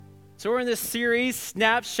So we're in this series,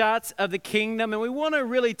 Snapshots of the Kingdom, and we want to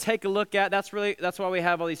really take a look at, that's why we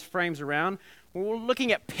have all these frames around. We're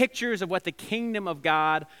looking at pictures of what the kingdom of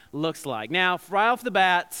God looks like. Now, right off the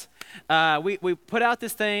bat, we put out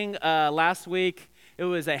this thing last week. It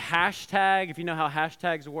was a hashtag. If you know how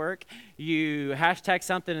hashtags work, you hashtag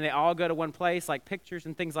something and they all go to one place, like pictures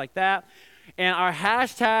and things like that. And our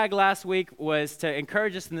hashtag last week was to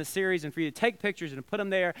encourage us in the series and for you to take pictures and put them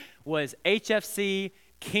there was HFC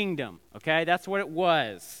Kingdom, okay? That's what it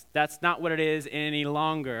was. That's not what it is any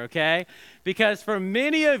longer, okay? Because for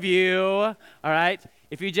many of you, all right,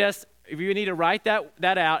 if you need to write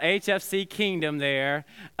that out, HFC Kingdom there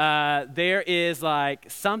is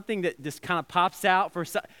like something that just kind of pops out.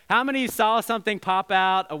 How many saw something pop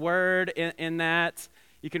out, a word in that?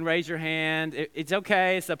 You can raise your hand. It's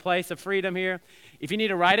okay. It's a place of freedom here. If you need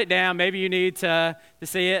to write it down, maybe you need to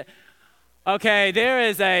see it. Okay,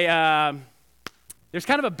 there's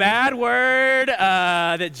kind of a bad word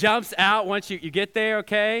that jumps out once you get there,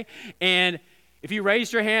 okay? And if you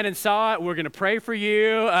raised your hand and saw it, we're going to pray for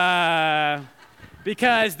you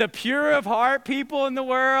because the pure of heart people in the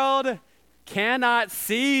world cannot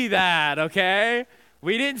see that, okay?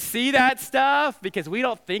 We didn't see that stuff because we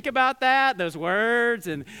don't think about that, those words,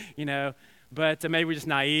 and, but maybe we're just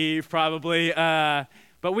naive probably.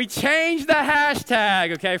 But we changed the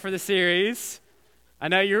hashtag, okay, for the series. I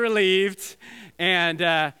know you're relieved.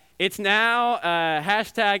 And it's now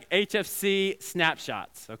hashtag HFC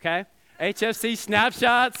Snapshots, okay? HFC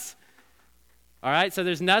Snapshots. All right, so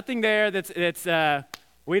there's nothing there that's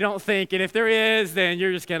we don't think. And if there is, then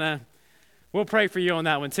you're just we'll pray for you on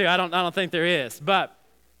that one too. I don't think there is. But,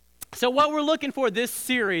 so what we're looking for this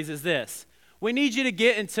series is this. We need you to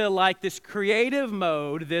get into like this creative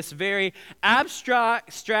mode, this very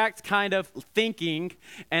abstract kind of thinking,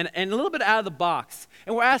 and a little bit out of the box.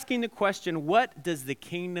 And we're asking the question, what does the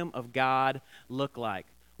kingdom of God look like?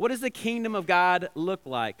 What does the kingdom of God look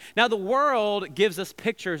like? Now, the world gives us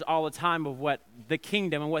pictures all the time of what the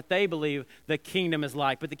kingdom and what they believe the kingdom is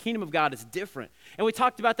like, but the kingdom of God is different. And we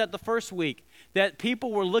talked about that the first week, that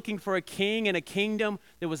people were looking for a king and a kingdom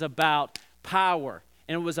that was about power.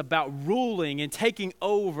 And it was about ruling and taking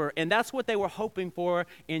over. And that's what they were hoping for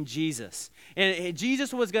in Jesus. And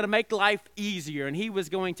Jesus was going to make life easier. And he was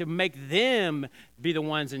going to make them be the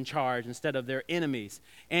ones in charge instead of their enemies.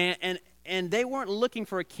 And they weren't looking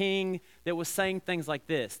for a king that was saying things like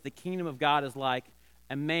this. The kingdom of God is like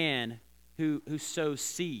a man who sows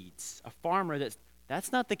seeds. A farmer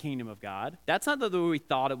that's not the kingdom of God. That's not the way we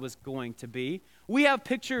thought it was going to be. We have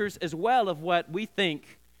pictures as well of what we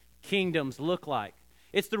think kingdoms look like.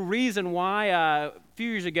 It's the reason why a few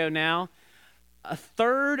years ago now, a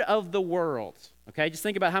third of the world, okay, just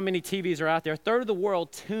think about how many TVs are out there, a third of the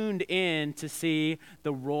world tuned in to see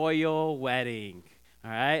the royal wedding,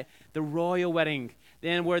 all right? The royal wedding,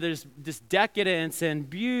 then where there's this decadence and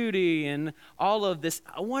beauty and all of this.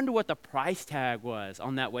 I wonder what the price tag was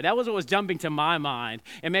on that wedding. That was what was jumping to my mind.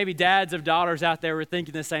 And maybe dads of daughters out there were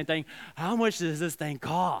thinking the same thing. How much does this thing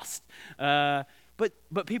cost?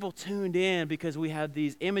 But people tuned in because we have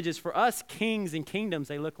these images. For us, kings and kingdoms,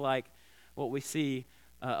 they look like what we see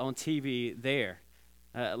on TV there.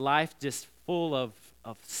 Life just full of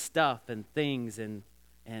stuff and things and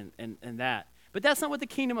that. But that's not what the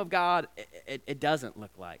kingdom of God, it doesn't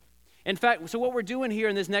look like. In fact, so what we're doing here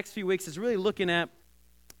in this next few weeks is really looking at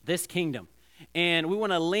this kingdom. And we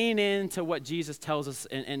want to lean into what Jesus tells us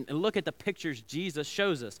and look at the pictures Jesus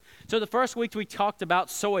shows us. So the first week we talked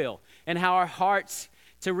about soil and how our hearts,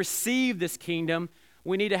 to receive this kingdom,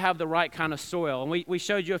 we need to have the right kind of soil. And we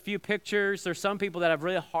showed you a few pictures. There's some people that have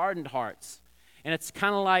really hardened hearts. And it's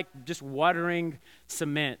kind of like just watering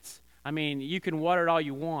cement. I mean, you can water it all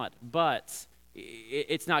you want, but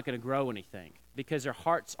it's not going to grow anything because their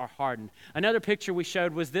hearts are hardened. Another picture we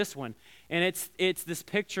showed was this one. And it's this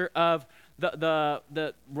picture of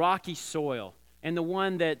the rocky soil, and the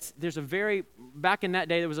one that's, back in that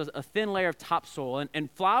day, there was a thin layer of topsoil, and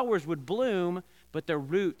flowers would bloom, but their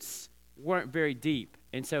roots weren't very deep.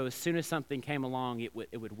 And so as soon as something came along, it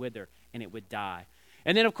would wither, and it would die.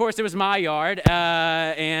 And then, of course, there was my yard,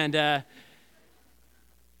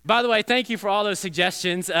 by the way, thank you for all those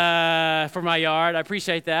suggestions for my yard. I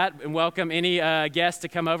appreciate that, and welcome any guests to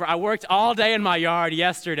come over. I worked all day in my yard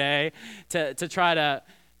yesterday to try to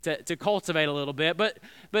cultivate a little bit. But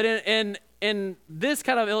in this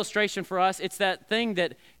kind of illustration for us, it's that thing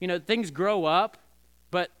that, things grow up,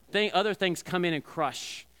 but other things come in and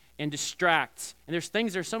crush and distract. And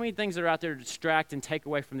there's so many things that are out there to distract and take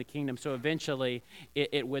away from the kingdom, so eventually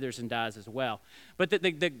it withers and dies as well. But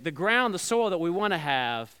the ground, the soil that we want to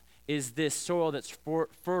have is this soil that's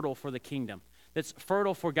fertile for the kingdom. that's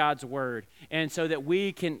fertile for God's word, and so that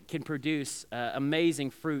we can produce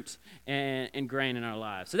amazing fruit and grain in our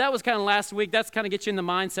lives. So that was kind of last week. That's kind of get you in the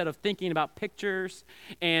mindset of thinking about pictures.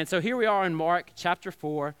 And so here we are in Mark chapter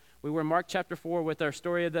 4. We were in Mark chapter 4 with our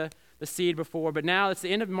story of the seed before, but now it's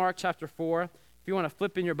the end of Mark chapter 4. If you want to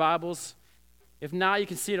flip in your Bibles, if not, you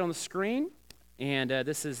can see it on the screen. And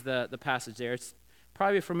this is the passage there. It's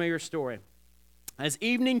probably a familiar story. As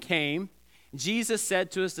evening came, Jesus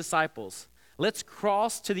said to his disciples, "Let's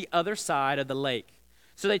cross to the other side of the lake."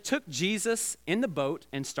 So they took Jesus in the boat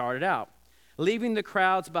and started out, leaving the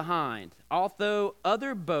crowds behind, although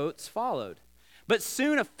other boats followed. But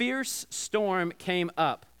soon a fierce storm came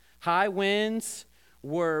up. High winds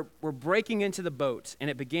were breaking into the boat, and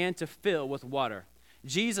it began to fill with water.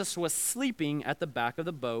 Jesus was sleeping at the back of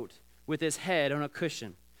the boat with his head on a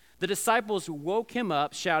cushion. The disciples woke him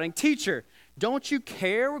up, shouting, "Teacher, don't you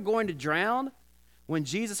care we're going to drown?" When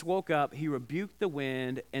Jesus woke up, he rebuked the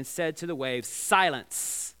wind and said to the waves,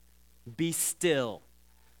 "Silence, be still."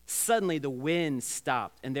 Suddenly the wind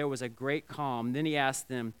stopped, and there was a great calm. Then he asked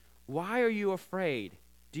them, "Why are you afraid?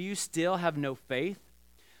 Do you still have no faith?"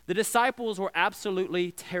 The disciples were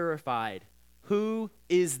absolutely terrified. "Who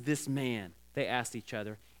is this man?" they asked each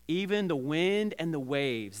other. "Even the wind and the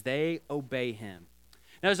waves, they obey him."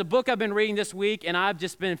 Now, there's a book I've been reading this week, and I've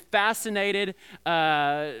just been fascinated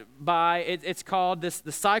by it. It's called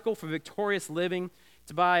The Cycle for Victorious Living.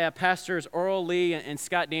 It's by Pastors Earl Lee and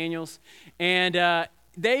Scott Daniels. And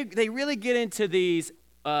they really get into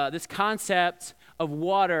this concept of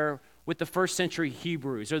water with the first century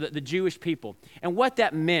Hebrews, or the Jewish people, and what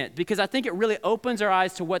that meant, because I think it really opens our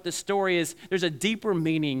eyes to what the story is. There's a deeper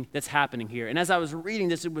meaning that's happening here. And as I was reading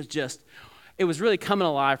this, it was really coming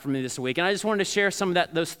alive for me this week. And I just wanted to share some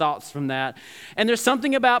of those thoughts from that. And there's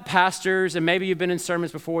something about pastors, and maybe you've been in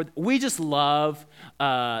sermons before, we just love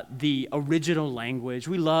the original language.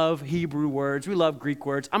 We love Hebrew words. We love Greek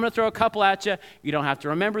words. I'm going to throw a couple at you. You don't have to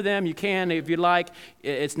remember them. You can if you'd like.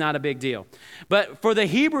 It's not a big deal. But for the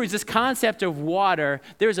Hebrews, this concept of water,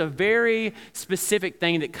 there's a very specific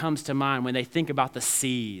thing that comes to mind when they think about the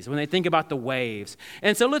seas, when they think about the waves.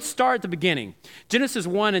 And so let's start at the beginning. Genesis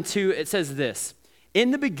 1 and 2, it says this: "In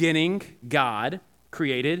the beginning, God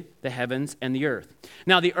created the heavens and the earth.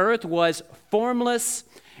 Now the earth was formless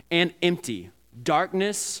and empty.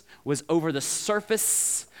 Darkness was over the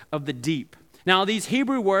surface of the deep." Now these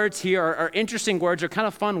Hebrew words here are interesting words. They're kind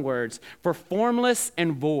of fun words for formless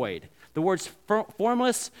and void. The words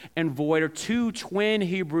formless and void are two twin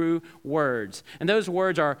Hebrew words. And those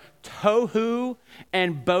words are tohu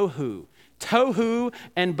and bohu. Tohu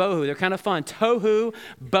and bohu. They're kind of fun. Tohu,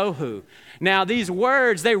 bohu. Now, these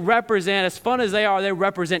words, they represent, as fun as they are, they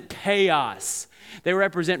represent chaos. They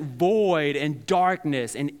represent void and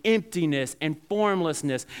darkness and emptiness and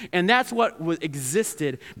formlessness. And that's what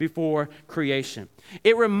existed before creation.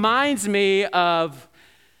 It reminds me of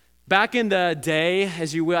back in the day,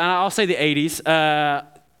 as you will, and I'll say the 80s,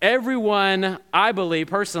 everyone, I believe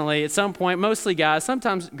personally, at some point, mostly guys,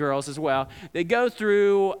 sometimes girls as well, they go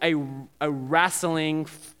through a wrestling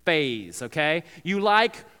phase, okay? You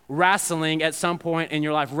like wrestling at some point in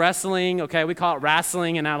your life. Wrestling, okay, we call it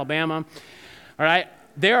wrestling in Alabama, all right?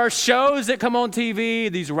 There are shows that come on TV,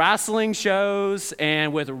 these wrestling shows,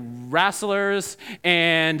 and with wrestlers,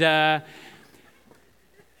 and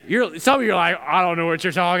some of you are like, "I don't know what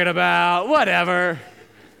you're talking about," whatever.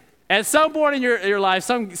 At some point in your life,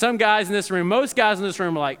 some guys in this room, most guys in this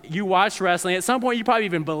room are like, you watch wrestling. At some point, you probably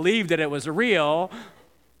even believed that it was real.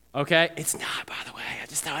 Okay? It's not, by the way. I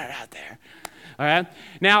just threw it out there. All right?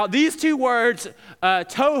 Now, these two words,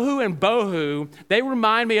 tohu and bohu, they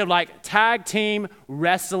remind me of like tag team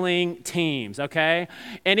wrestling teams, okay?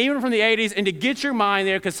 And even from the 80s, and to get your mind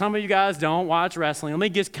there, because some of you guys don't watch wrestling, let me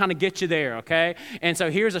just kind of get you there, okay? And so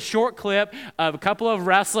here's a short clip of a couple of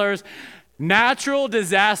wrestlers. Natural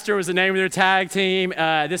Disaster was the name of their tag team.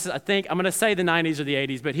 This is, I think, I'm going to say the 90s or the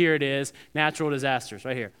 80s, but here it is. Natural Disasters,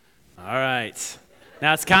 right here. All right.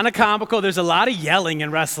 Now, it's kind of comical. There's a lot of yelling in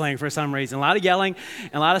wrestling for some reason. A lot of yelling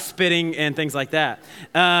and a lot of spitting and things like that.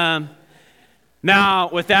 Now,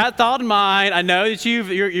 with that thought in mind, I know that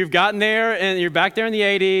you've gotten there and you're back there in the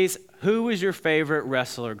 80s. Who was your favorite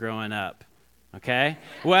wrestler growing up? Okay?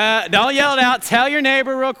 Well, don't yell it out. Tell your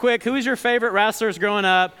neighbor real quick. Who was your favorite wrestlers growing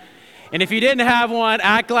up? And if you didn't have one,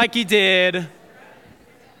 act like you did.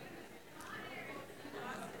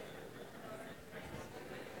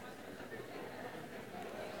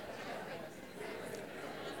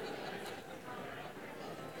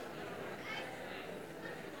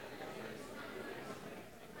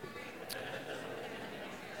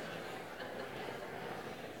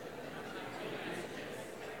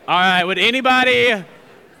 All right, would anybody,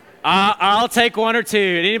 I'll take one or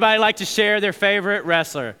two. Would anybody like to share their favorite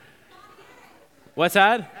wrestler? What's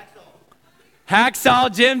that?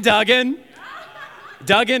 Hacksaw Jim Duggan.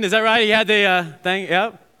 Duggan, is that right? He had the thing,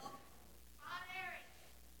 yep.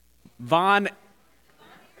 Von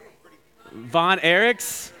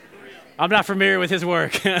Erichs? I'm not familiar with his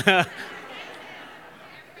work.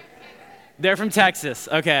 They're from Texas,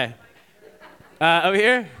 okay. Over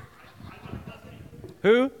here?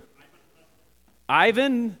 Who?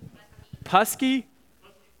 Ivan Putski?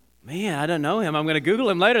 Man, I don't know him. I'm going to Google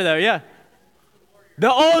him later, though, yeah.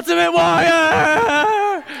 The Ultimate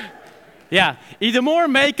Warrior! Yeah, the more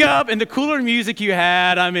makeup and the cooler music you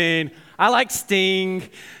had, I mean, I like Sting.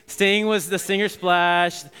 Sting was the Singer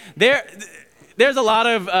Splash. There's a lot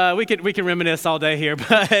of, we can reminisce all day here,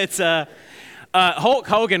 but Hulk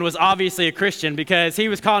Hogan was obviously a Christian because he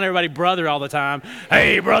was calling everybody brother all the time.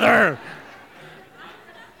 Hey, brother!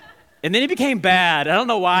 And then he became bad. I don't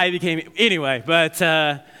know why he became, anyway, but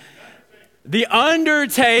The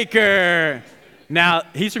Undertaker. Now,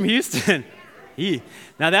 he's from Houston.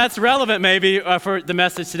 Now, that's relevant maybe for the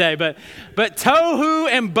message today, but tohu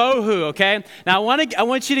and bohu, okay? Now, I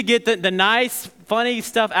want you to get the nice, funny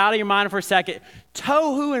stuff out of your mind for a second.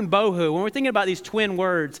 Tohu and bohu, when we're thinking about these twin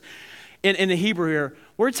words in the Hebrew here,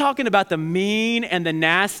 we're talking about the mean and the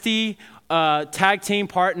nasty tag team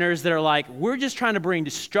partners that are like, we're just trying to bring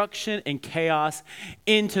destruction and chaos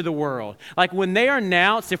into the world. Like when they are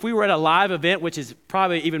announced, if we were at a live event, which is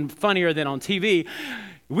probably even funnier than on TV,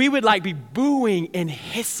 we would like be booing and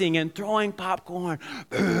hissing and throwing popcorn.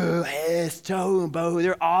 Boo, hiss, tohu, and bohu.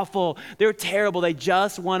 They're awful. They're terrible. They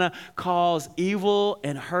just want to cause evil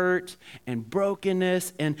and hurt and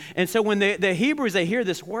brokenness. And so when the Hebrews, they hear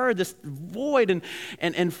this word, this void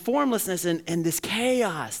and formlessness and this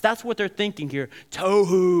chaos, that's what they're thinking here.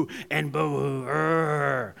 Tohu and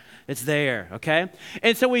bohu. It's there, okay?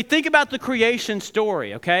 And so we think about the creation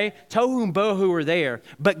story, okay? Tohu and bohu are there,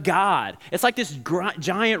 but God, it's like this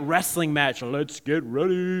giant wrestling match. Let's get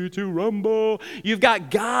ready to rumble. You've got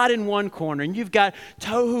God in one corner, and you've got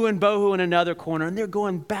tohu and bohu in another corner, and they're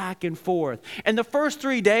going back and forth. And the first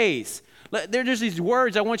 3 days, there's these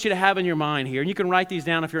words I want you to have in your mind here, and you can write these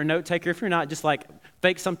down if you're a note taker. If you're not, just like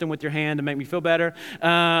fake something with your hand to make me feel better.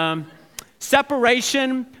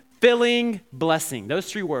 Separation, filling, blessing.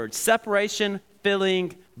 Those 3 words. Separation,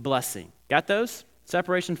 filling, blessing. Got those?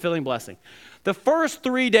 Separation, filling, blessing. The first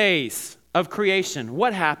 3 days of creation,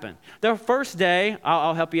 what happened? The first day,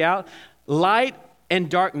 I'll help you out, light and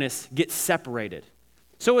darkness get separated.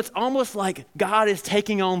 So it's almost like God is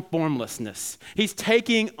taking on formlessness. He's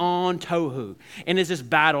taking on tohu. And it's this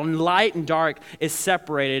battle. And light and dark is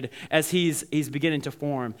separated as he's beginning to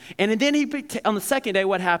form. And then on the second day,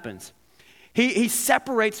 what happens? He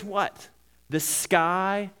separates what? The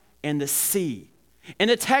sky and the sea. And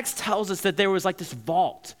the text tells us that there was like this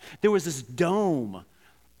vault. There was this dome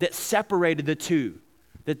that separated the two.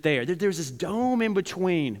 There's this dome in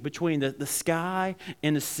between the sky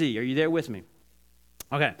and the sea. Are you there with me?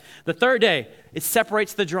 Okay. The third day, it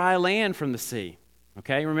separates the dry land from the sea.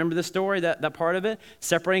 Okay, remember the story, that part of it?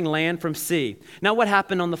 Separating land from sea. Now what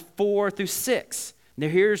happened on the 4 through 6? Now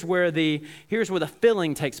here's where the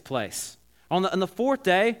filling takes place. On the fourth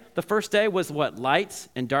day, the first day was what? Light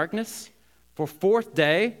and darkness. For fourth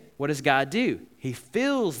day, what does God do? He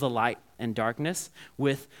fills the light and darkness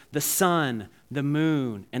with the sun, the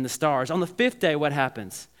moon, and the stars. On the fifth day, what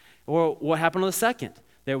happens? Or what happened on the second?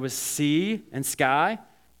 There was sea and sky.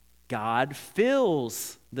 God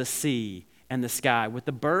fills the sea and the sky with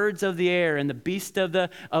the birds of the air and the beasts of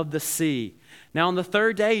the sea. Now on the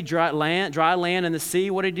third day, dry land and the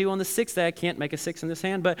sea. What did he do on the sixth day? I can't make a 6 in this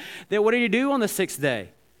hand, but what did he do on the sixth day?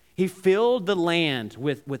 He filled the land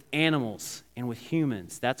with animals and with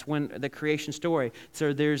humans. That's when the creation story.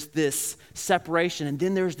 So there's this separation, and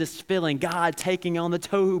then there's this filling. God taking on the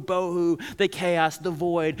tohu bohu, the chaos, the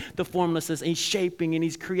void, the formlessness, and he's shaping and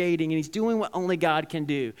he's creating and he's doing what only God can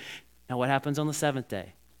do. Now what happens on the seventh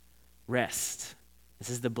day? Rest. This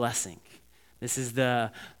is the blessing. This is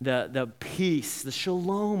the peace, the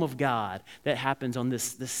shalom of God that happens on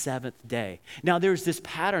this seventh day. Now, there's this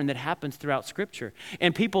pattern that happens throughout Scripture.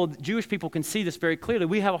 And Jewish people can see this very clearly.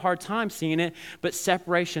 We have a hard time seeing it, but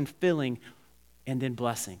separation, filling, and then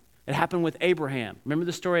blessing. It happened with Abraham. Remember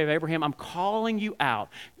the story of Abraham? I'm calling you out.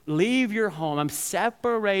 Leave your home. I'm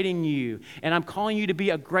separating you, and I'm calling you to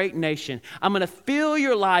be a great nation. I'm going to fill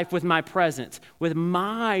your life with my presence, with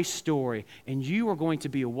my story, and you are going to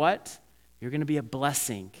be a what? You're going to be a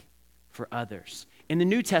blessing for others. In the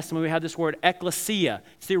New Testament, we have this word ecclesia.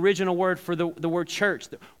 It's the original word for the word church.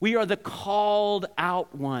 We are the called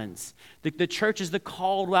out ones. The church is the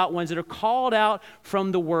called out ones that are called out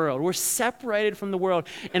from the world. We're separated from the world,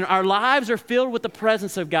 and our lives are filled with the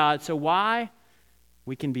presence of God. So why?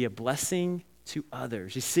 We can be a blessing to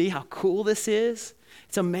others. You see how cool this is?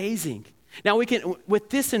 It's amazing. Now we can, with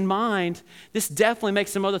this in mind, this definitely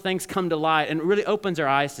makes some other things come to light and really opens our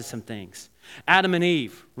eyes to some things. Adam and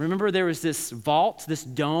Eve, remember there was this vault, this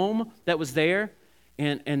dome that was there,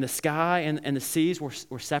 and the sky and the seas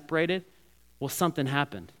were separated? Well, something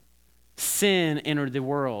happened. Sin entered the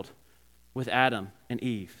world with Adam and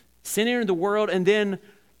Eve. Sin entered the world, and then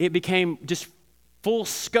it became just full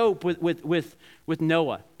scope with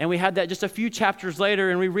Noah. And we had that just a few chapters later,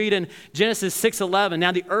 and we read in Genesis 6:11,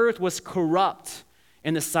 now the earth was corrupt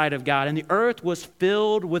in the sight of God, and the earth was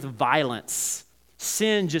filled with violence.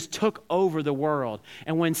 Sin just took over the world.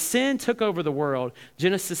 And when sin took over the world,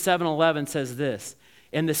 Genesis 7:11 says this,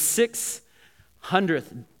 in the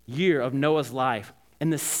 600th year of Noah's life,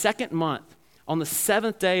 in the second month, on the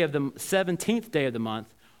 17th day of the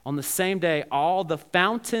month, on the same day, all the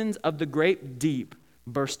fountains of the great deep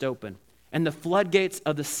burst open, and the floodgates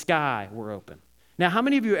of the sky were open. Now, how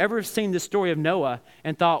many of you ever seen this story of Noah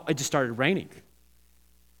and thought it just started raining?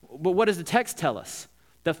 But what does the text tell us?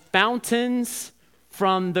 The fountains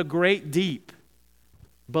from the great deep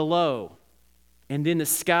below, and then the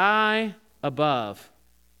sky above.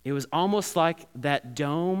 It was almost like that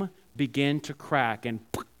dome began to crack, and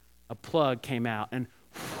a plug came out, and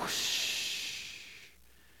whoosh,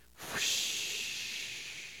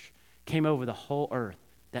 whoosh, came over the whole earth.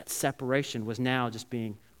 That separation was now just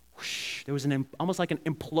being whoosh. There was almost like an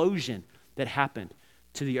implosion that happened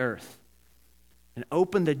to the earth and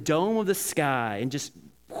opened the dome of the sky and just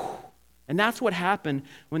whoosh. And that's what happened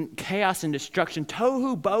when chaos and destruction,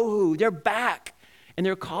 tohu bohu, they're back. And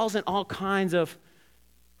they're causing all kinds of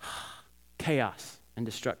chaos and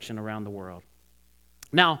destruction around the world.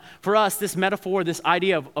 Now, for us, this metaphor, this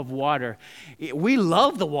idea of water, we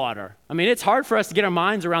love the water. I mean, it's hard for us to get our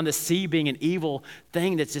minds around the sea being an evil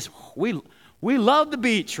thing that's just, we love the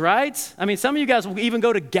beach, right? I mean, some of you guys will even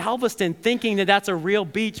go to Galveston thinking that that's a real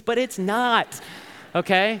beach, but it's not,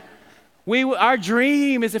 okay? Our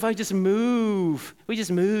dream is if we just move to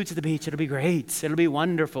the beach, it'll be great. It'll be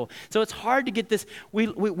wonderful. So it's hard to get this.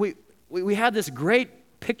 We have this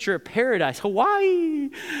great picture of paradise,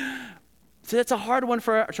 Hawaii. So that's a hard one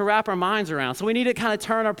to wrap our minds around. So we need to kind of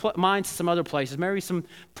turn our minds to some other places, maybe some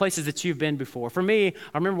places that you've been before. For me,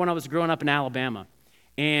 I remember when I was growing up in Alabama,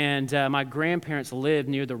 and my grandparents lived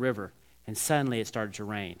near the river, and suddenly it started to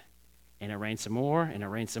rain. And it rained some more, and it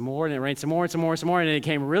rained some more, and it rained some more, and some more, and some more, and it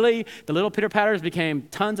became really, the little pitter-patters became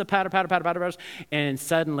tons of patters, and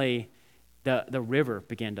suddenly the river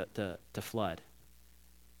began to flood.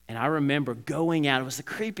 And I remember going out. It was the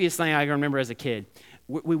creepiest thing I can remember as a kid.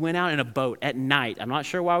 We went out in a boat at night. I'm not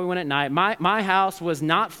sure why we went at night. My house was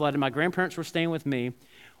not flooded. My grandparents were staying with me.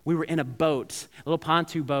 We were in a boat, a little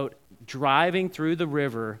pontoon boat, driving through the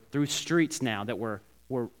river, through streets now that were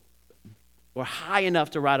high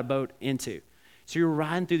enough to ride a boat into. So you're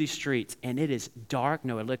riding through these streets, and it is dark,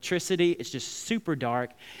 no electricity. It's just super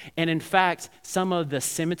dark. And in fact, some of the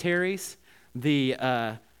cemeteries, the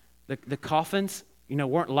coffins,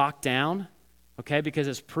 weren't locked down, okay, because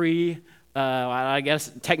it's I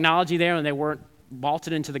guess, technology there, and they weren't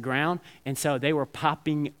vaulted into the ground, and so they were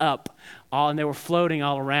popping up, and they were floating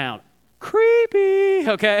all around. Creepy,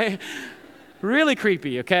 okay? Really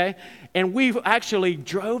creepy, okay? And we actually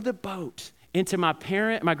drove the boat into my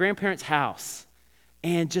grandparents' house,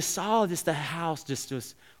 and just saw the house just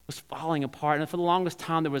was falling apart. And for the longest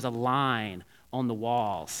time, there was a line on the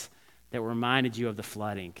walls that reminded you of the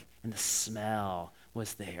flooding, and the smell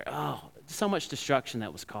was there. Oh, so much destruction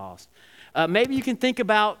that was caused. Maybe you can think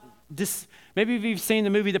about this. Maybe if you've seen the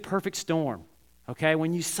movie The Perfect Storm, okay,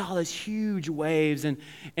 when you saw those huge waves, and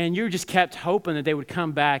you just kept hoping that they would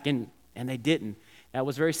come back, and they didn't. That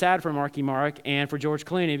was very sad for Marky Mark and for George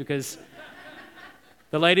Clooney, because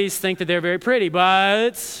the ladies think that they're very pretty,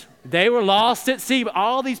 but they were lost at sea. But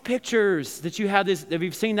all these pictures that you have, if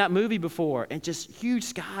you've seen that movie before, and just huge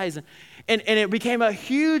skies, and it became a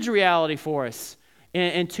huge reality for us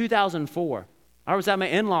in 2004. I was at my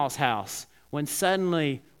in-laws' house when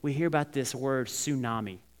suddenly we hear about this word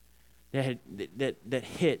tsunami that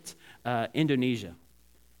hit Indonesia.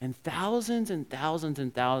 And thousands and thousands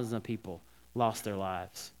and thousands of people lost their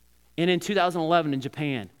lives. And in 2011 in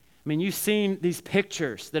Japan, I mean, you've seen these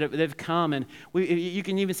pictures that have come, and you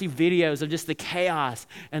can even see videos of just the chaos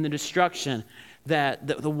and the destruction. that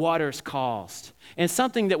the waters caused. And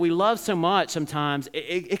something that we love so much sometimes,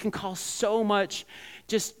 it can cause so much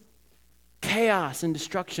just chaos and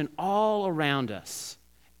destruction all around us,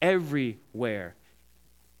 everywhere.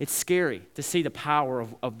 It's scary to see the power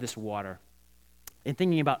of this water. And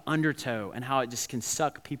thinking about undertow and how it just can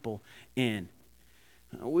suck people in.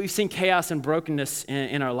 We've seen chaos and brokenness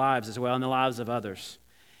in our lives as well, in the lives of others.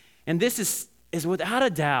 And this is without a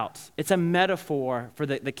doubt, it's a metaphor for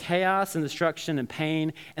the chaos and destruction and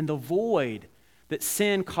pain and the void that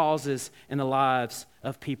sin causes in the lives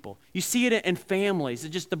of people. You see it in families,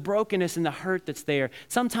 it's just the brokenness and the hurt that's there.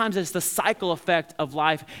 Sometimes it's the cycle effect of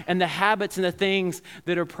life and the habits and the things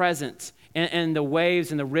that are present and the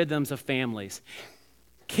waves and the rhythms of families.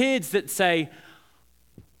 Kids that say,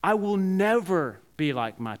 I will never be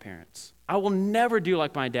like my parents. I will never do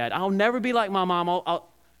like my dad. I'll never be like my mom.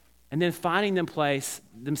 And then finding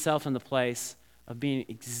themselves in the place of being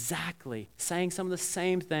exactly, saying some of the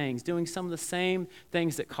same things, doing some of the same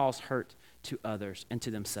things that cause hurt to others and to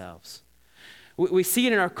themselves. We see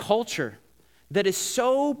it in our culture that is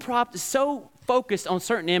so focused on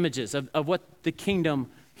certain images of what the kingdom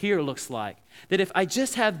here looks like. That if I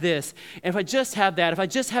just have this, if I just have that, if I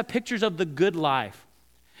just have pictures of the good life,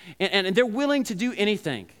 and they're willing to do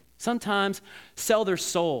anything, sometimes sell their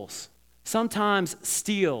souls, sometimes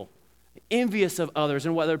steal, envious of others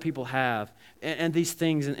and what other people have, and these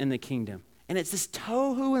things in the kingdom. And it's this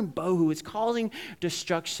tohu and bohu. It's causing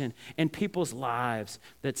destruction in people's lives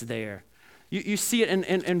that's there. You see it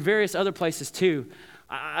in various other places too.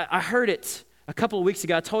 I heard it a couple of weeks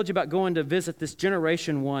ago. I told you about going to visit this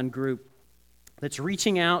Generation One group that's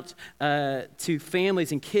reaching out to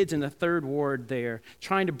families and kids in the third ward there,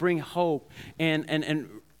 trying to bring hope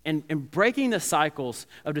and breaking the cycles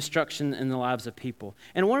of destruction in the lives of people.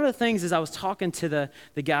 And one of the things is I was talking to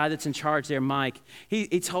the guy that's in charge there, Mike.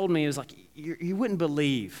 He told me, he was like, you wouldn't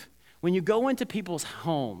believe, when you go into people's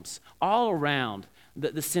homes all around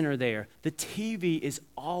the center there, the TV is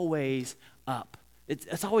always up.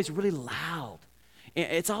 It's always really loud.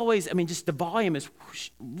 It's always, just the volume is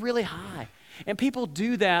really high. And people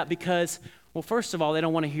do that because, well, first of all, they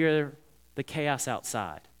don't want to hear the chaos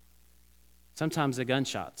outside. Sometimes the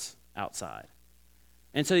gunshots outside.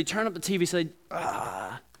 And so they turn up the TV, so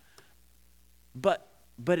but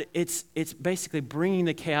it's basically bringing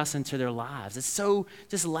the chaos into their lives. It's so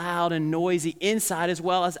just loud and noisy inside as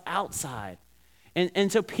well as outside.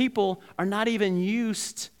 And so people are not even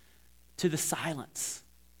used to the silence.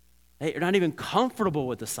 They're not even comfortable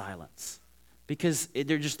with the silence because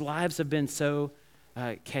their just lives have been so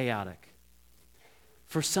chaotic.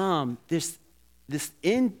 For some,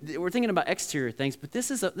 we're thinking about exterior things, but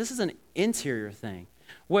this is an interior thing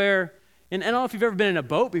where, and I don't know if you've ever been in a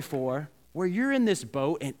boat before, where you're in this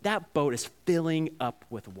boat and that boat is filling up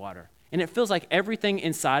with water. And it feels like everything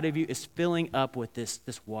inside of you is filling up with this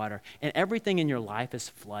water. And everything in your life is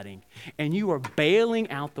flooding. And you are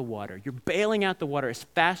bailing out the water. You're bailing out the water as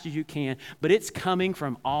fast as you can, but it's coming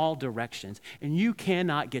from all directions. And you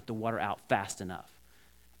cannot get the water out fast enough.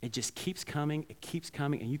 It just keeps coming,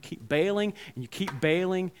 and you keep bailing,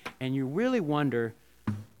 and you really wonder,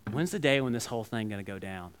 when's the day when this whole thing going to go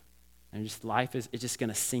down? And just life it's just going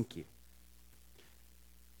to sink you.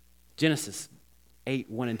 Genesis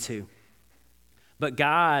 8:1-2. But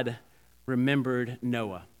God remembered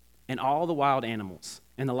Noah and all the wild animals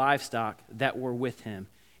and the livestock that were with him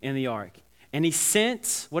in the ark. And he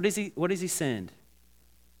sent, what does he send?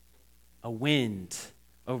 A wind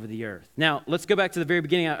over the earth. Now, let's go back to the very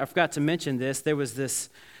beginning. I forgot to mention this. There was this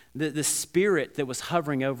spirit that was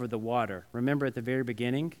hovering over the water. Remember at the very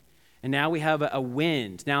beginning? And now we have a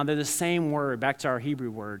wind. Now, they're the same word, back to our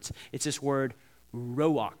Hebrew words. It's this word,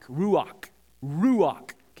 ruach.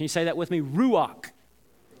 Can you say that with me? Ruach.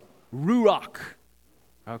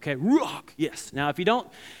 Okay, ruach. Yes. Now, if you don't,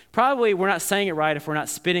 probably we're not saying it right if we're not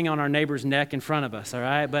spitting on our neighbor's neck in front of us, all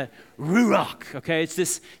right? But ruach, okay? It's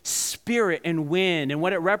this spirit and wind, and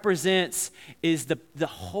what it represents is the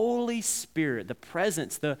Holy Spirit, the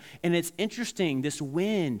presence, and it's interesting, this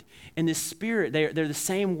wind and this spirit, they're the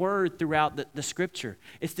same word throughout the scripture.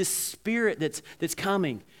 It's this spirit that's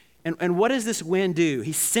coming. And what does this wind do?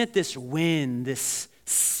 He sent this wind, this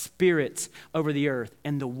spirit over the earth,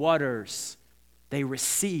 and the waters, they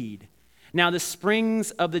recede. Now the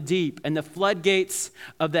springs of the deep and the floodgates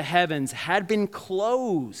of the heavens had been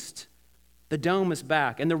closed. The dome is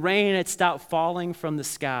back, and the rain had stopped falling from the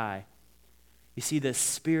sky. You see, the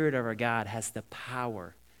Spirit of our God has the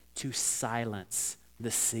power to silence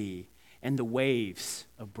the sea and the waves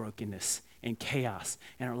of brokenness and chaos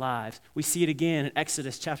in our lives. We see it again in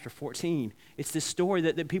Exodus chapter 14. It's this story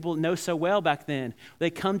that people know so well back then. They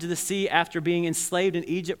come to the sea after being enslaved in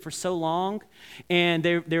Egypt for so long, and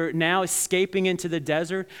they're now escaping into the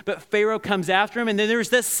desert. But Pharaoh comes after them, and then there's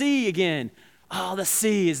the sea again. Oh, the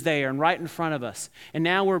sea is there and right in front of us. And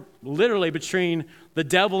now we're literally between the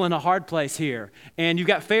devil and a hard place here. And you've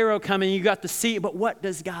got Pharaoh coming, you got the sea. But what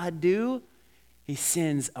does God do? He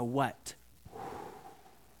sends a what?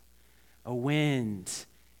 A wind.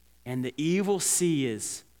 And the evil sea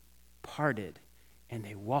is parted. And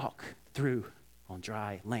they walk through on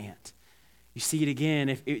dry land. You see it again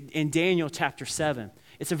in Daniel chapter 7.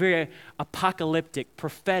 It's a very apocalyptic,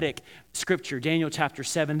 prophetic scripture, Daniel chapter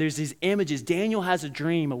 7. There's these images. Daniel has a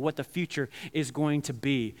dream of what the future is going to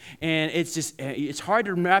be. And it's hard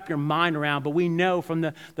to wrap your mind around, but we know from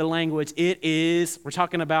the language we're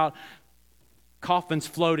talking about coffins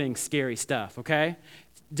floating, scary stuff, okay?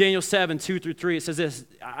 Daniel 7, 2-3, it says this,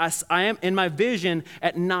 I am in my vision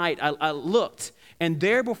at night, I looked, and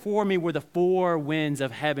there before me were the four winds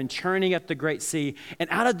of heaven churning up the great sea. And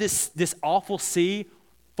out of this awful sea,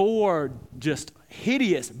 four just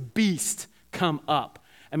hideous beasts come up.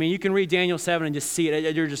 I mean, you can read Daniel 7 and just see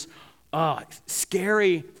it. They're just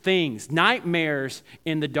scary things, nightmares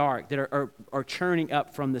in the dark that are churning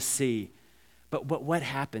up from the sea. But what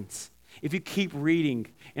happens? If you keep reading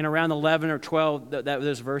in around 11 or 12,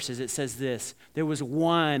 those verses, it says this. There was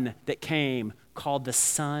one that came called the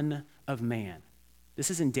Son of Man. This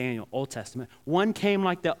is in Daniel, Old Testament. One came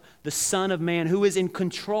like the Son of Man who is in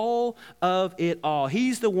control of it all.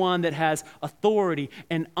 He's the one that has authority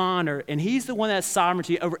and honor, and he's the one that has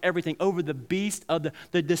sovereignty over everything, over the beast of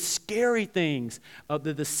the scary things of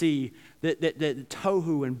the sea that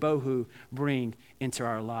tohu and bohu bring into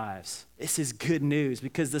our lives. This is good news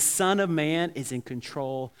because the Son of Man is in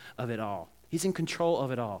control of it all. He's in control of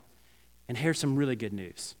it all. And here's some really good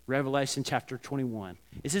news. Revelation chapter 21.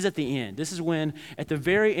 This is at the end. This is when, at the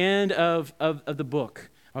very end of the book,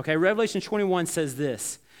 okay, Revelation 21 says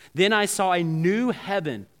this. Then I saw a new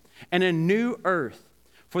heaven and a new earth.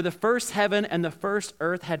 For the first heaven and the first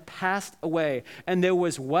earth had passed away. And there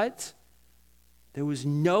was what? There was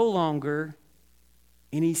no longer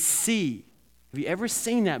any sea. Have you ever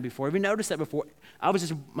seen that before? Have you noticed that before?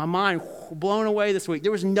 My mind blown away this week.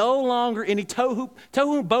 There was no longer any tohu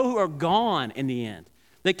and bohu are gone in the end.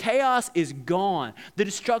 The chaos is gone. The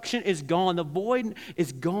destruction is gone. The void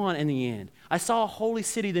is gone in the end. I saw a holy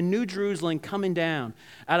city, the new Jerusalem, coming down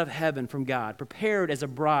out of heaven from God, prepared as a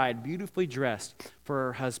bride, beautifully dressed for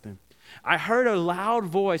her husband. I heard a loud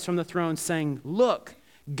voice from the throne saying, "Look,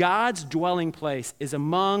 God's dwelling place is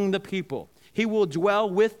among the people. He will dwell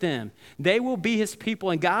with them. They will be his people,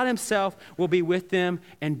 and God himself will be with them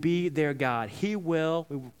and be their God. He will,"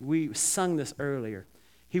 we sung this earlier,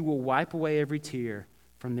 "he will wipe away every tear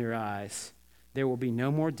from their eyes. There will be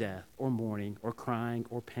no more death or mourning or crying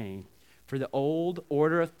or pain, for the old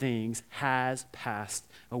order of things has passed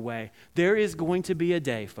away." There is going to be a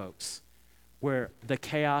day, folks, where the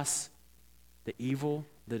chaos, the evil,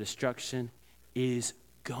 the destruction is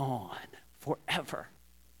gone forever.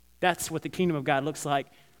 That's what the kingdom of God looks like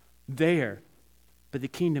there. But the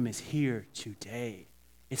kingdom is here today.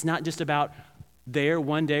 It's not just about there,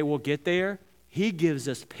 one day we'll get there. He gives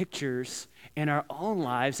us pictures in our own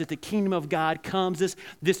lives that the kingdom of God comes,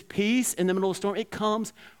 this peace in the middle of the storm, it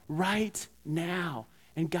comes right now.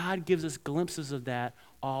 And God gives us glimpses of that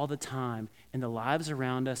all the time in the lives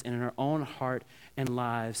around us and in our own heart and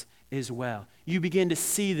lives as well. You begin to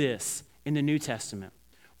see this in the New Testament,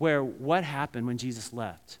 where what happened when Jesus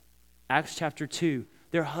left? Acts chapter 2,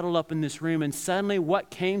 they're huddled up in this room, and suddenly what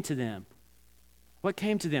came to them? What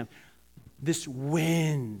came to them? This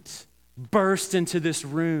wind burst into this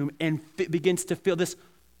room and begins to fill this.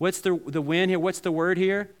 What's the wind here? What's the word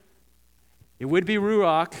here? It would be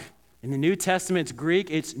ruach. In the New Testament, it's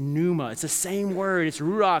Greek, it's pneuma. It's the same word. It's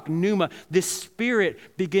ruach, pneuma. This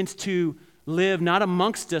spirit begins to live not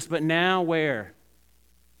amongst us, but now where?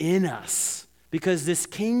 In us. Because this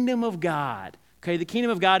kingdom of God, okay, the kingdom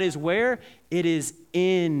of God is where? It is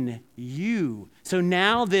in you. So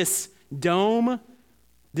now this dome,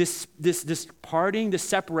 this parting, this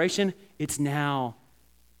separation, it's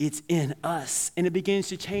in us. And it begins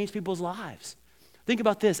to change people's lives. Think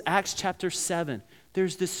about this, Acts chapter 7.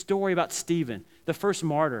 There's this story about Stephen, the first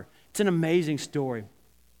martyr. It's an amazing story.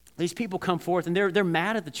 These people come forth and they're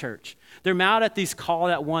mad at the church. They're mad at these called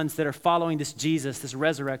out ones that are following this Jesus, this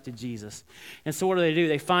resurrected Jesus. And so what do?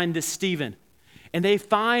 They find this Stephen. And they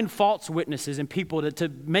find false witnesses and people to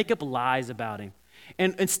make up lies about him.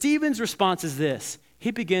 And Stephen's response is this.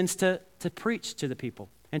 He begins to preach to the people.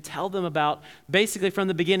 and tell them about, basically from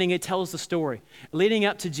the beginning, it tells the story leading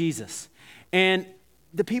up to Jesus. And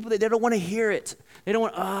the people, they don't want to hear it. They don't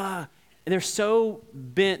want, they're so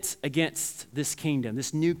bent against this kingdom,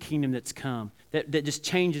 this new kingdom that's come, that just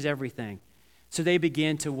changes everything. So they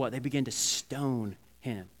begin to what? They begin to stone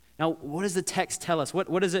him. Now, what does the text tell us?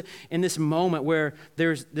 What is it in this moment where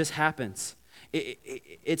this happens?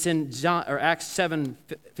 It's in Acts 7,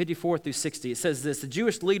 54 through 60. It says this: the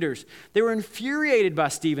Jewish leaders, they were infuriated by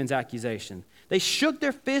Stephen's accusation. They shook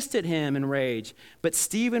their fist at him in rage. But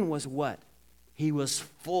Stephen was what? He was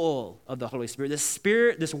full of the Holy Spirit.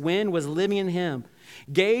 This wind was living in him.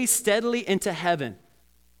 Gazed steadily into heaven.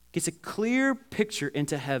 Gets a clear picture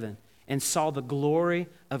into heaven and saw the glory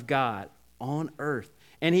of God on earth.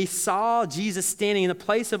 And he saw Jesus standing in the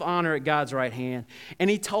place of honor at God's right hand. And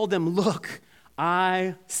he told them, look,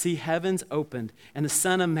 I see heavens opened, and the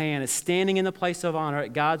Son of Man is standing in the place of honor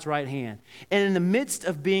at God's right hand. And in the midst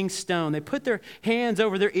of being stoned, they put their hands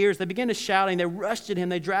over their ears. They began to shouting. They rushed at him.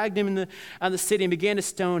 They dragged him out of the city and began to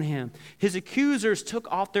stone him. His accusers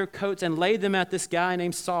took off their coats and laid them at this guy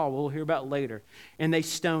named Saul, we'll hear about later. And they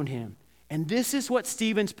stoned him. And this is what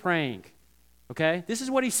Stephen's praying, okay? This is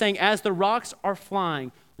what he's saying. As the rocks are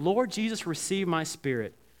flying, Lord Jesus, receive my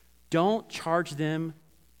spirit. Don't charge them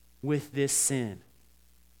with this sin.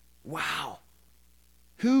 Wow.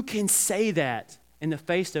 Who can say that in the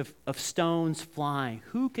face of stones flying?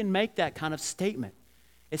 Who can make that kind of statement?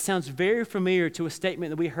 It sounds very familiar to a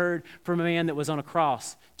statement that we heard from a man that was on a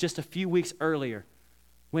cross just a few weeks earlier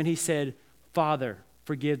when he said, Father,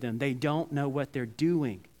 forgive them. They don't know what they're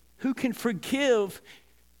doing. Who can forgive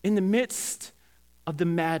in the midst of the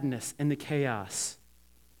madness and the chaos?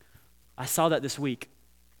 I saw that this week.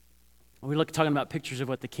 We were talking about pictures of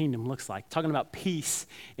what the kingdom looks like, talking about peace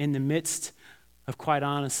in the midst of, quite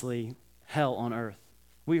honestly, hell on earth.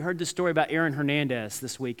 We heard the story about Aaron Hernandez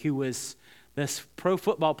this week, who was this pro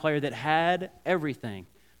football player that had everything,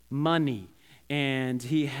 money, and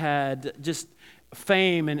he had just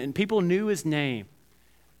fame, and people knew his name.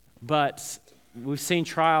 But we've seen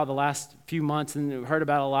trial the last few months and heard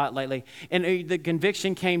about it a lot lately. And the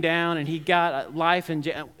conviction came down, and he got life in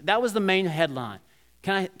jail. That was the main headline.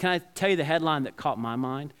 Can I tell you the headline that caught my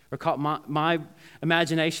mind or caught my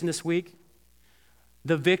imagination this week?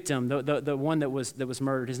 The victim, the one that was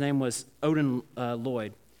murdered, his name was Odin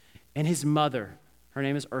Lloyd. And his mother, her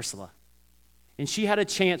name is Ursula. And she had a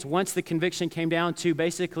chance, once the conviction came down, to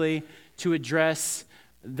basically to address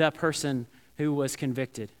the person who was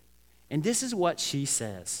convicted. And this is what she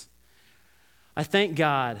says. I thank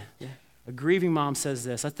God, a grieving mom says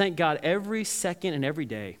this, I thank God every second and every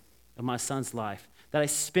day of my son's life that I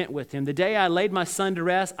spent with him. The day I laid my son to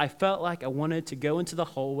rest, I felt like I wanted to go into the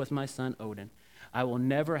hole with my son Odin. I will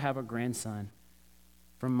never have a grandson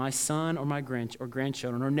from my son or my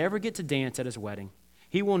grandchildren, or never get to dance at his wedding.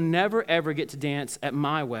 He will never, ever get to dance at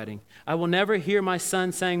my wedding. I will never hear my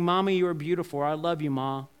son saying, Mommy, you are beautiful, or I love you,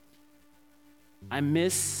 Ma. I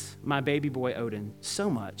miss my baby boy Odin so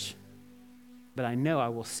much, but I know I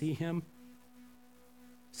will see him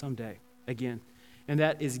someday again. And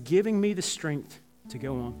that is giving me the strength to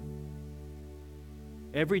go on.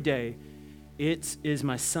 Every day, it is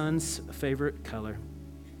my son's favorite color.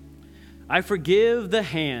 I forgive the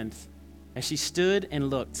hand as she stood and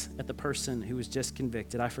looked at the person who was just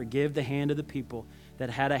convicted. I forgive the hand of the people that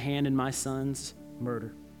had a hand in my son's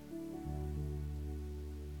murder.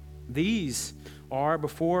 These are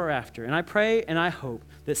before or after. And I pray and I hope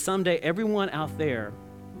that someday everyone out there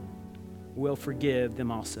will forgive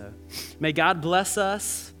them also. May God bless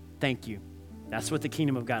us. Thank you. That's what the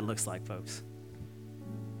kingdom of God looks like, folks.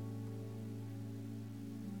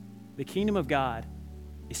 The kingdom of God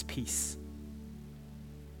is peace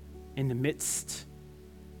in the midst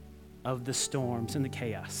of the storms and the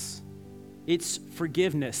chaos. It's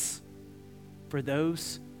forgiveness for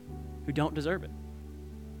those who don't deserve it.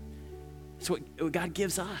 It's what God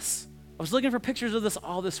gives us. I was looking for pictures of this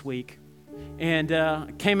all this week,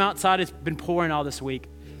 and came outside. It's been pouring all this week.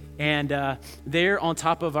 And there on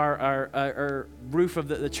top of our roof of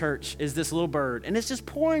the church is this little bird. And it's just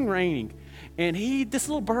pouring raining. And this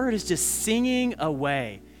little bird is just singing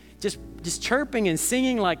away. Just chirping and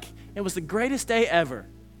singing like it was the greatest day ever.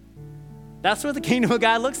 That's what the kingdom of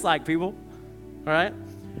God looks like, people. All right?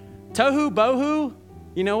 Tohu bohu.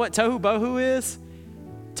 You know what tohu bohu is?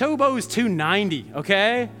 Tohu bohu is 290,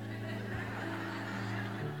 okay?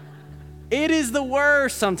 It is the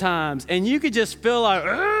worst sometimes, and you could just feel like,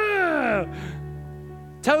 I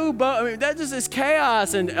mean, that just is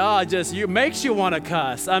chaos, and makes you want to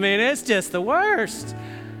cuss. I mean, it's just the worst,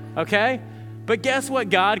 okay? But guess what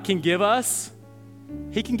God can give us?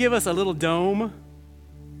 He can give us a little dome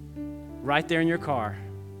right there in your car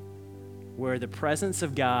where the presence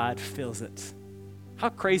of God fills it. How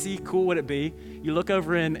crazy cool would it be? You look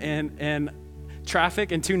over in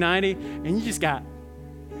traffic in 290 and you just got,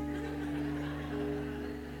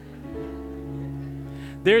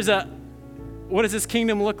 what does this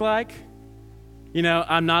kingdom look like? You know,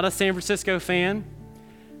 I'm not a San Francisco fan,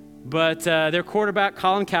 but their quarterback,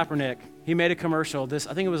 Colin Kaepernick, he made a commercial. I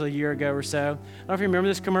think it was a year ago or so. I don't know if you remember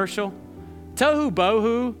this commercial. Tohu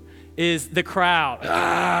bohu is the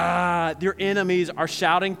crowd. Your enemies are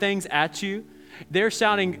shouting things at you. They're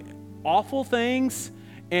shouting awful things.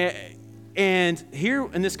 And here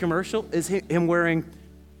in this commercial is him wearing,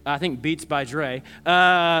 I think, Beats by Dre.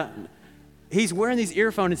 He's wearing these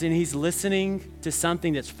earphones and he's listening to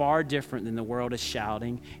something that's far different than the world is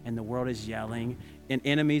shouting and the world is yelling and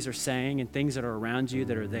enemies are saying and things that are around you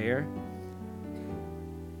that are there.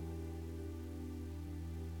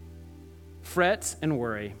 Fret and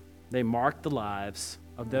worry, they mark the lives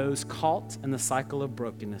of those caught in the cycle of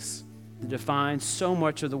brokenness that defines so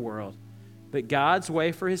much of the world. But God's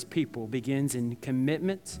way for his people begins in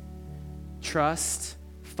commitment, trust,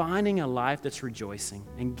 finding a life that's rejoicing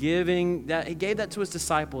and giving that. He gave that to his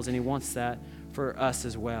disciples and he wants that for us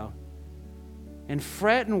as well. And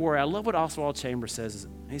fret and worry, I love what Oswald Chambers says.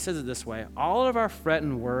 He says it this way: all of our fret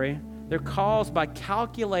and worry, they're caused by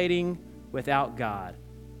calculating without God.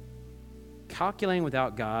 Calculating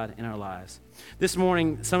without God in our lives. This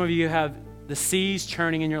morning, some of you have the seas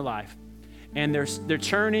churning in your life, and they're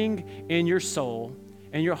churning in your soul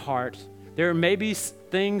and your heart. There may be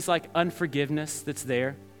things like unforgiveness that's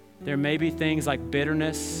there. There may be things like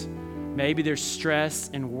bitterness. Maybe there's stress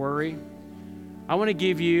and worry. I want to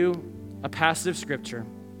give you a passage of scripture,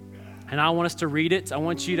 and I want us to read it. I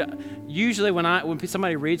want you to, usually when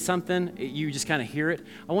somebody reads something, you just kind of hear it.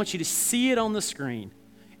 I want you to see it on the screen,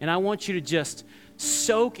 and I want you to just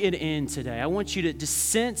soak it in today. I want you to just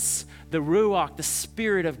sense the Ruach, the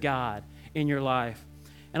Spirit of God in your life.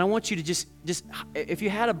 And I want you to just if you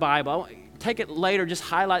had a Bible, take it later, just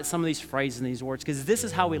highlight some of these phrases and these words, because this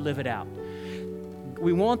is how we live it out.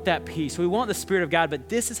 We want that peace. We want the Spirit of God, but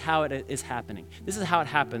this is how it is happening. This is how it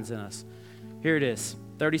happens in us. Here it is,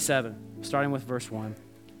 37, starting with verse 1.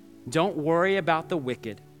 Don't worry about the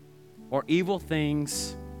wicked or evil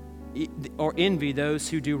things or envy those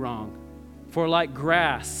who do wrong. For like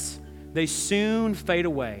grass, they soon fade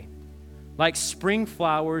away. Like spring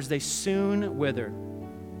flowers, they soon wither.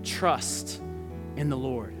 Trust in the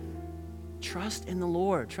Lord. Trust in the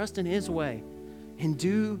Lord. Trust in his way and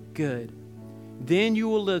do good. Then you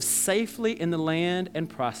will live safely in the land and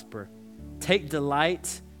prosper. Take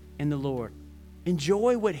delight in the Lord.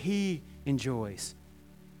 Enjoy what he enjoys.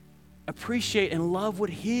 Appreciate and love what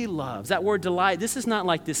he loves. That word delight, this is not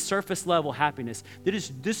like this surface level happiness.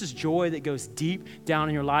 This is joy that goes deep down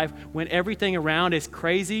in your life. When everything around is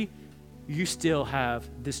crazy, you still have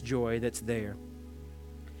this joy that's there.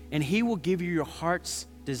 And he will give you your heart's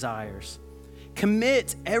desires.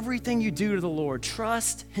 Commit everything you do to the Lord.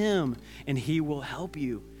 Trust him, and he will help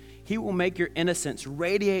you. He will make your innocence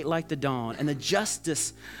radiate like the dawn, and the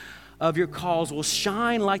justice of your cause will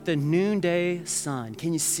shine like the noonday sun.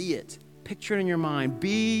 Can you see it? Picture it in your mind.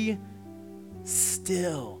 Be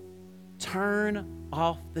still. Turn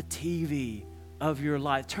off the TV of your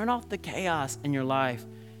life. Turn off the chaos in your life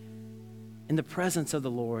in the presence of the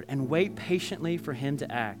Lord and wait patiently for him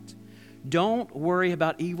to act. Don't worry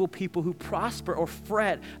about evil people who prosper or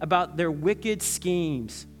fret about their wicked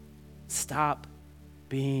schemes. Stop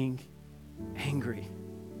being angry.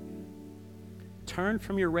 Turn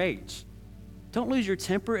from your rage. Don't lose your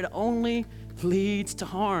temper. It only leads to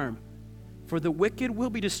harm. For the wicked will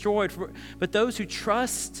be destroyed, but those who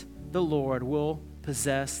trust the Lord will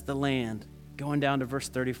possess the land. Going down to verse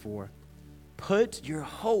 34. Put your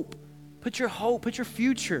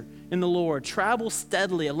future in the Lord. Travel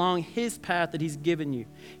steadily along his path that he's given you.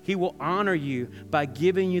 He will honor you by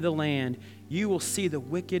giving you the land. You will see the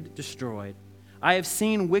wicked destroyed. I have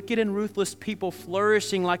seen wicked and ruthless people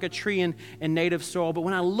flourishing like a tree in native soil, but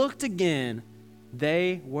when I looked again,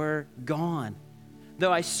 they were gone.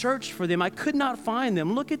 Though I searched for them, I could not find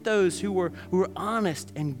them. Look at those who were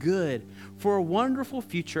honest and good, for a wonderful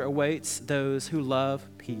future awaits those who love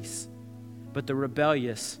peace. But the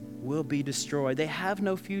rebellious will be destroyed. They have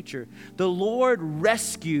no future. The Lord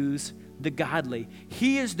rescues the godly.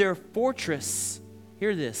 He is their fortress.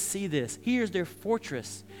 Hear this, see this. He is their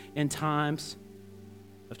fortress in times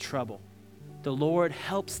of trouble. The Lord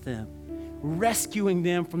helps them, rescuing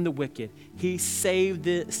them from the wicked. He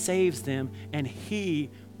saves them, and he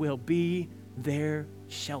will be their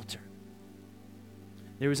shelter.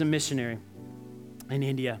 There was a missionary in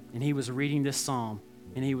India, and he was reading this psalm,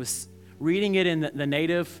 and he was reading it in the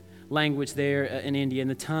native language there in India, in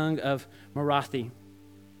the tongue of Marathi.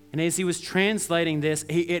 And as he was translating this,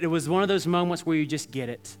 it was one of those moments where you just get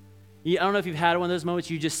it. I don't know if you've had one of those moments,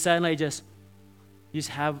 you just suddenly you just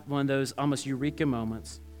have one of those almost eureka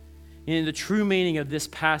moments. And the true meaning of this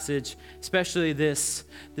passage, especially this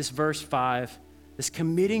verse 5, this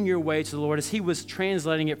committing your way to the Lord, as he was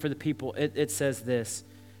translating it for the people, it says this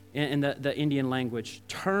in the Indian language: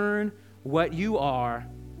 turn what you are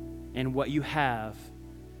and what you have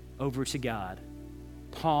over to God.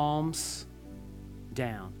 Palms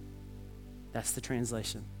down. That's the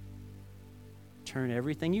translation. Turn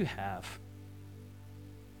everything you have,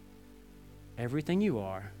 everything you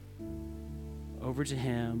are, over to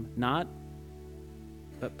him,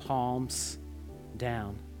 but palms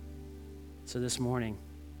down. So this morning,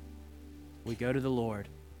 we go to the Lord,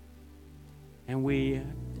 and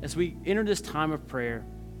as we enter this time of prayer,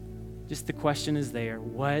 just the question is there: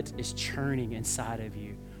 what is churning inside of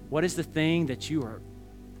you? What is the thing that you are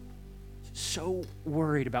so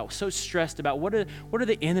worried about, so stressed about? What are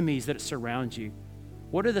the enemies that surround you?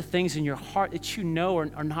 What are the things in your heart that you know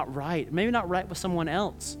are not right? Maybe not right with someone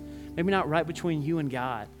else. Maybe not right between you and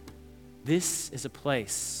God. This is a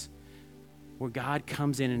place where God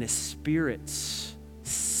comes in and his Spirit,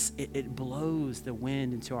 it blows the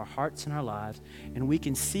wind into our hearts and our lives, and we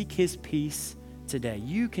can seek his peace today.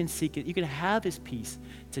 You can seek it. You can have his peace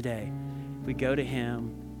today. If we go to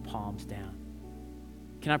him, palms down.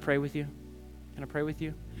 Can I pray with you? Can I pray with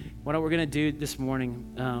you? What we're going to do this morning,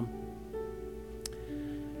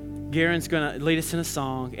 Garen's going to lead us in a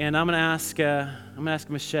song, and I'm going to ask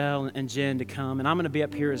Michelle and Jen to come, and I'm going to be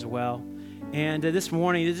up here as well. And this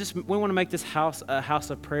morning, we want to make this house a house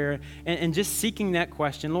of prayer, and just seeking that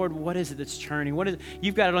question: Lord, what is it that's churning?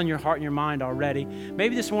 You've got it on your heart and your mind already.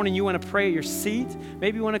 Maybe this morning you want to pray at your seat.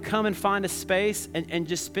 Maybe you want to come and find a space and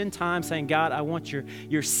just spend time saying, God, I want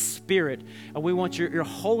your Spirit. We want your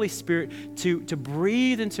Holy Spirit to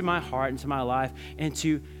breathe into my heart, into my life, and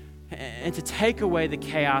to take away the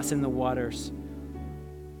chaos in the waters.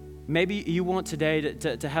 Maybe you want today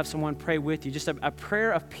to have someone pray with you, just a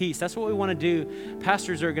prayer of peace. That's what we want to do.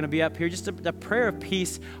 Pastors are going to be up here, just a prayer of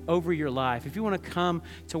peace over your life. If you want to come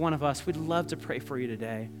to one of us, we'd love to pray for you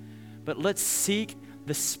today. But let's seek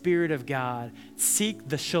the Spirit of God. Seek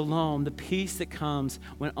the shalom, the peace that comes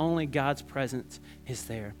when only God's presence is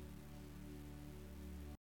there.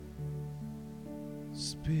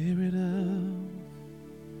 Spirit of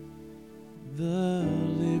the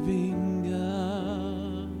living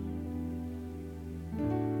God,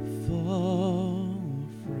 fall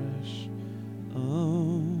fresh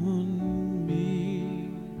on me.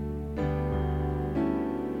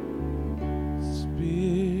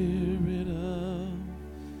 Spirit of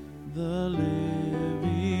the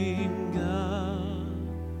living God,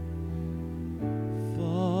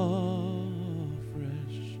 fall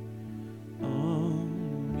fresh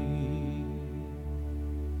on me.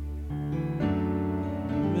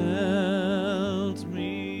 Melt me,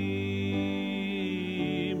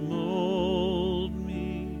 mold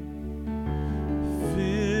me,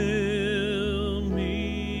 fill me,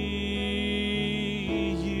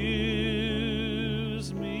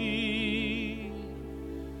 use me.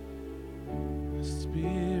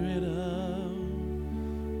 Spirit of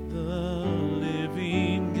the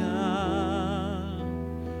living God,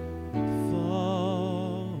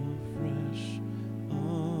 fall fresh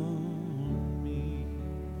on me.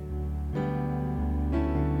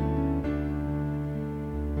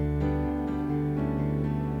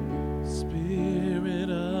 Spirit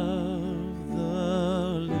of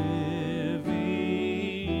the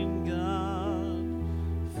living God,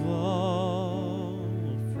 fall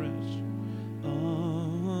fresh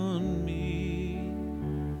on me.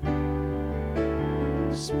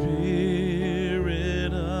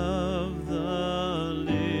 Spirit of the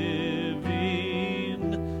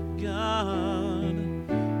living God,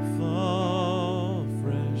 fall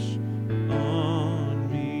fresh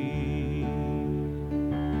on me.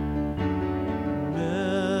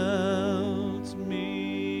 Melt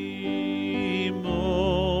me,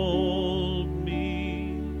 mold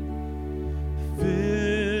me,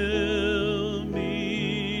 fill me,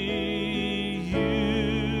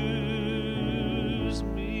 use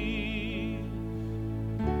me.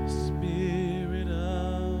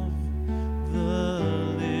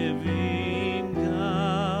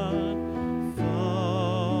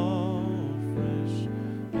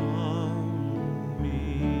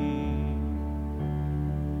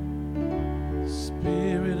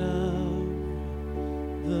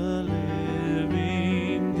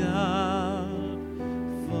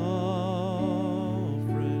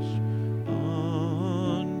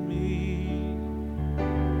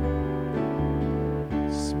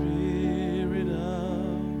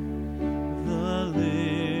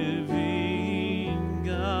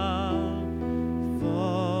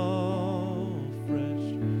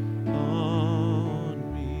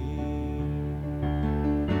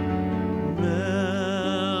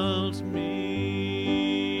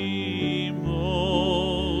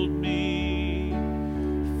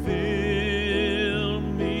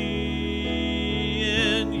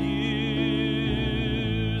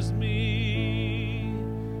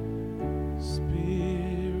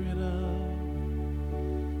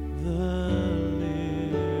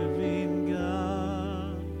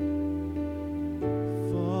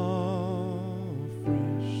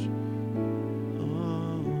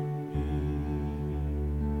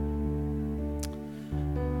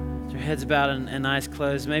 Heads bowed and eyes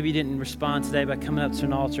closed. Maybe you didn't respond today by coming up to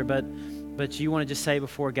an altar, but you want to just say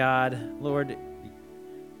before God, Lord,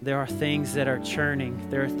 there are things that are churning.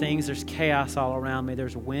 There's chaos all around me.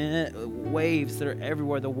 There's waves that are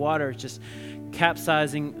everywhere. The water is just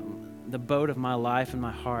capsizing the boat of my life and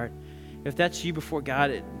my heart. If that's you before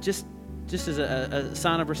God, just as a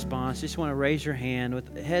sign of response, just want to raise your hand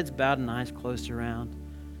with heads bowed and eyes closed around.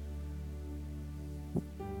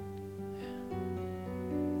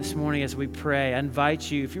 This morning as we pray, I invite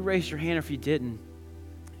you, if you raised your hand or if you didn't,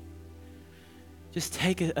 just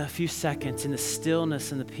take a few seconds in the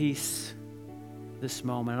stillness and the peace this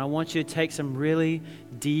moment. And I want you to take some really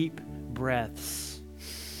deep breaths.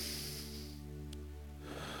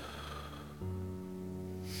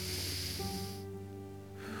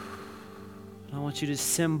 I want you to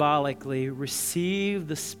symbolically receive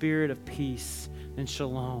the spirit of peace and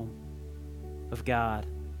shalom of God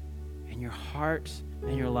in your heart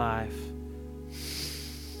and your life.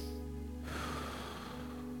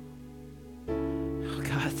 Oh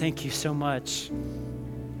God, thank you so much,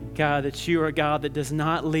 God, that you are a God that does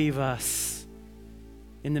not leave us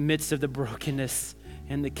in the midst of the brokenness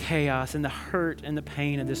and the chaos and the hurt and the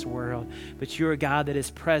pain of this world. But you're a God that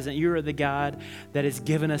is present. You are the God that has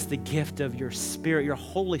given us the gift of your Spirit, your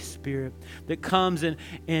Holy Spirit, that comes and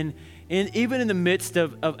even in the midst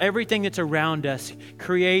of everything that's around us,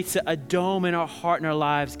 creates a dome in our heart and our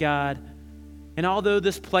lives, God. And although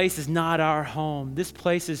this place is not our home, this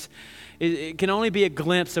place it can only be a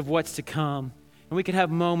glimpse of what's to come. And we can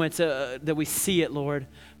have moments that we see it, Lord.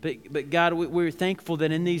 But God, we're thankful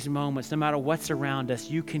that in these moments, no matter what's around us,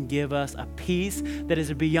 you can give us a peace that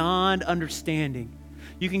is beyond understanding.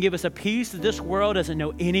 You can give us a peace that this world doesn't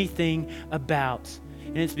know anything about.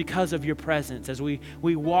 And it's because of your presence as we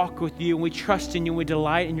walk with you and we trust in you and we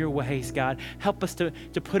delight in your ways, God. Help us to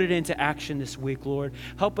put it into action this week, Lord.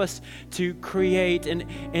 Help us to create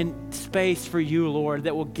an space for you, Lord,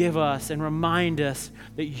 that will give us and remind us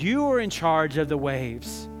that you are in charge of the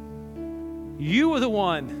waves. You are the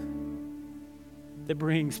one that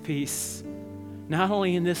brings peace, not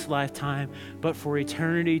only in this lifetime, but for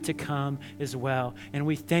eternity to come as well. And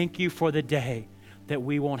we thank you for the day that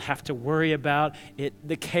we won't have to worry about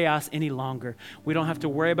the chaos any longer. We don't have to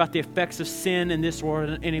worry about the effects of sin in this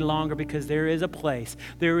world any longer, because there is a place,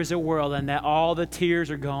 there is a world, and that all the tears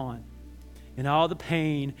are gone and all the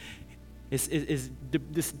pain is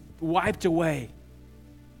wiped away.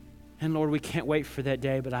 And Lord, we can't wait for that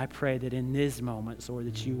day, but I pray that in these moments, Lord,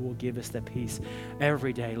 that you will give us that peace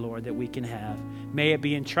every day, Lord, that we can have. May it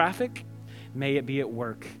be in traffic. May it be at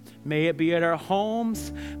work. May it be at our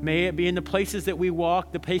homes. May it be in the places that we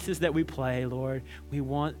walk, the places that we play, Lord. We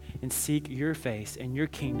want and seek your face and your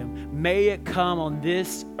kingdom. May it come on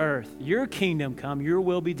this earth. Your kingdom come, your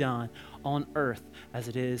will be done on earth as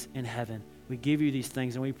it is in heaven. We give you these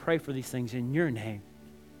things and we pray for these things in your name.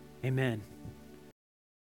 Amen.